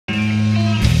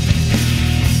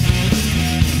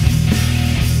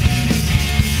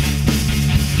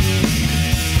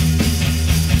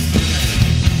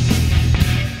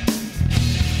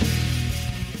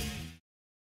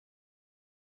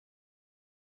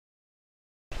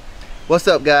What's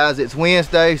up, guys? It's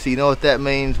Wednesday, so you know what that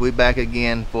means. We're back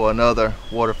again for another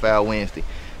Waterfowl Wednesday.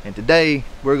 And today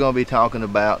we're going to be talking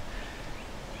about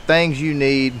things you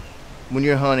need when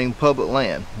you're hunting public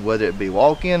land, whether it be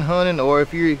walk-in hunting or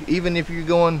if you're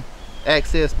going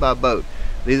access by boat.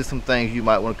 These are some things you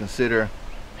might want to consider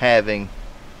having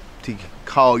to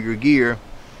haul your gear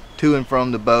to and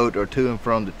from the boat or to and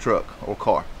from the truck or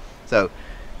car. So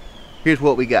here's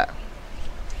what we got.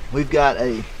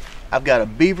 I've got a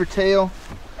beaver tail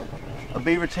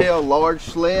large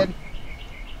sled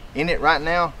in it right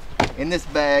now, in this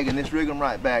bag, in this rig 'em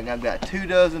right bag. I've got 2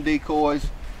 dozen decoys,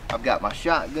 I've got my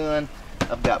shotgun,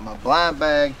 I've got my blind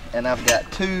bag, and I've got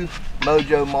 2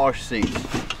 Mojo marsh seats.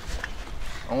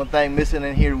 Only thing missing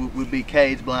in here would be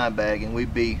Cade's blind bag, and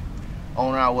we'd be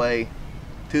on our way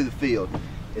to the field.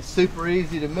 It's super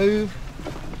easy to move.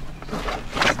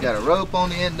 It's got a rope on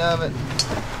the end of it,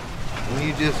 and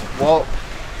you just walk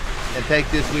and take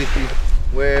this with you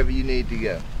wherever you need to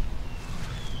go.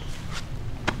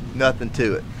 Nothing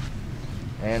to it.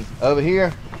 And over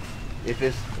here,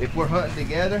 if we're hunting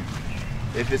together,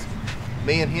 if it's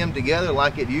me and him together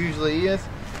like it usually is,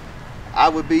 I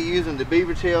would be using the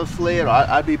beaver tail sled, or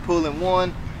I'd be pulling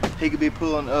one, he could be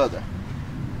pulling the other.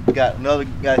 Got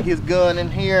his gun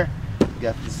in here,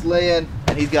 got the sled,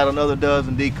 and he's got another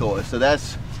dozen decoys. So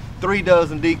that's 3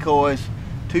 dozen decoys,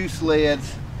 2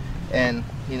 sleds, and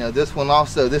you know, this one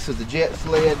also, this is the Jet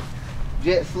Sled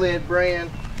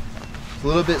brand. It's a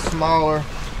little bit smaller,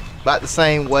 about the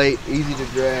same weight, easy to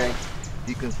drag.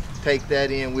 You can take that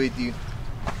in with you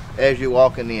as you're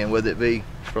walking in, whether it be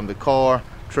from the car,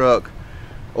 truck,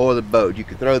 or the boat. You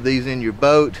can throw these in your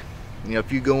boat. You know, if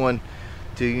you're going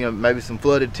to, you know, maybe some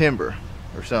flooded timber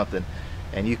or something,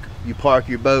 and you park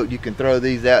your boat, you can throw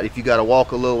these out. If you got to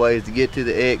walk a little ways to get to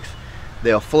the X,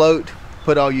 they'll float.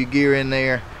 Put all your gear in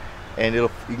there, and you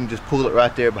can just pull it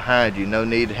right there behind you. No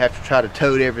need to have to try to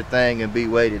tote everything and be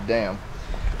weighted down.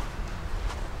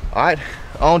 All right,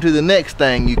 on to the next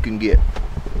thing you can get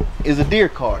is a deer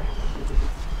cart.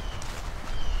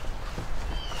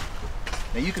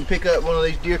 Now you can pick up one of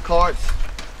these deer carts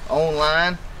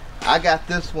online. I got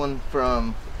this one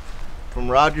from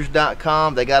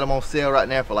Rogers.com. They got them on sale right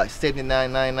now for like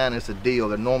 $79.99. It's a deal.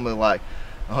 They're normally like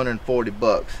 140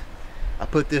 bucks. I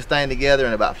put this thing together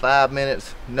in about 5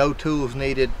 minutes, no tools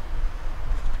needed.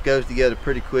 Goes together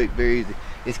pretty quick, very easy.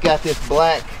 It's got this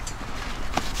black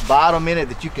bottom in it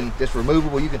that that's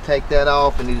removable. You can take that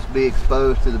off and it just be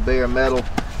exposed to the bare metal,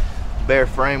 bare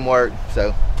framework.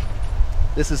 So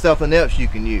this is something else you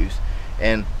can use.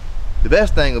 And the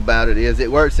best thing about it is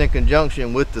it works in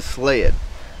conjunction with the sled.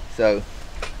 So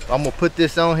I'm gonna put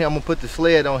this on here. I'm gonna put the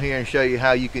sled on here and show you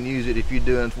how you can use it if you're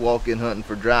doing walk-in hunting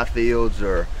for dry fields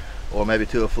or maybe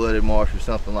to a flooded marsh or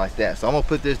something like that. So I'm gonna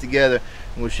put this together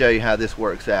and we'll show you how this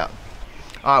works out.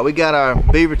 All right, we got our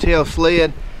beaver tail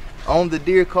sled on the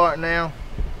deer cart now.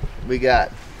 We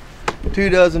got 2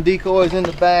 dozen decoys in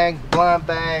the bag, blind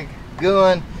bag,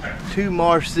 gun, 2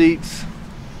 marsh seats,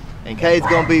 and Cade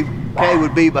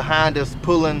would be behind us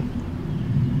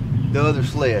pulling the other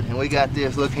sled. And we got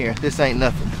this, look here, this ain't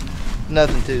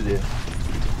nothing to this.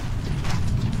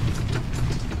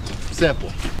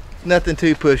 Simple. Nothing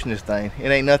to pushing this thing. It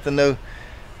ain't nothing no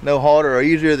harder or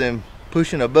easier than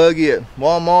pushing a buggy at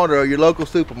Walmart or your local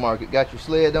supermarket. Got your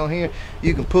sled on here.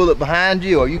 You can pull it behind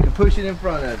you or you can push it in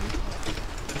front of you.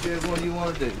 Whichever one you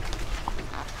want to do.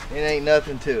 It ain't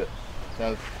nothing to it.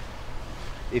 So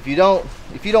if you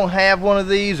don't have one of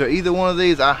these or either one of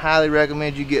these, I highly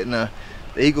recommend you getting the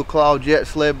Eagle Claw Jet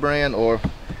Sled brand or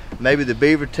maybe the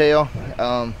beaver tail.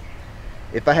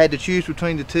 If I had to choose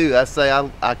between the two, I'd say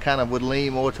I kind of would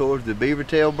lean more towards the beaver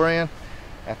tail brand.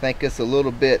 I think it's a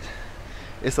little bit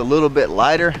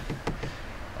lighter,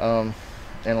 and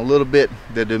a little bit,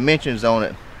 the dimensions on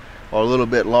it are a little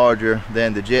bit larger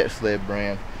than the Jet Sled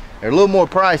brand. They're a little more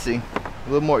pricey, a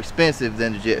little more expensive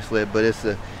than the Jet Sled, but it's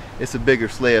a bigger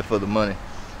sled for the money.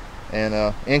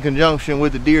 And in conjunction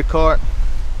with the deer cart,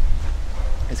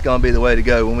 it's gonna be the way to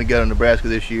go when we go to Nebraska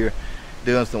this year,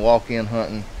 doing some walk-in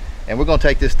hunting. And we're gonna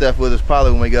take this stuff with us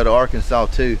probably when we go to Arkansas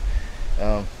too.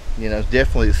 You know,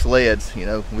 definitely the sleds. You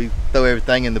know, we throw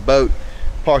everything in the boat,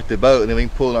 park the boat, and then we can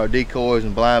pull our decoys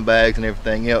and blind bags and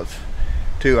everything else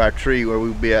to our tree where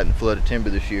we'll be out in flooded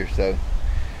timber this year. So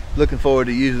looking forward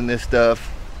to using this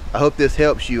stuff. I hope this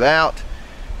helps you out.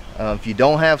 If you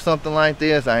don't have something like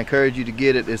this, I encourage you to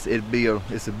get it. It'd be a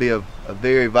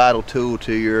very vital tool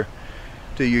to your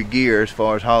gear as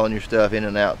far as hauling your stuff in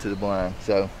and out to the blind.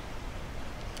 So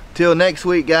till next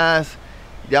week, guys,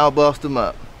 y'all bust them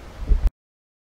up.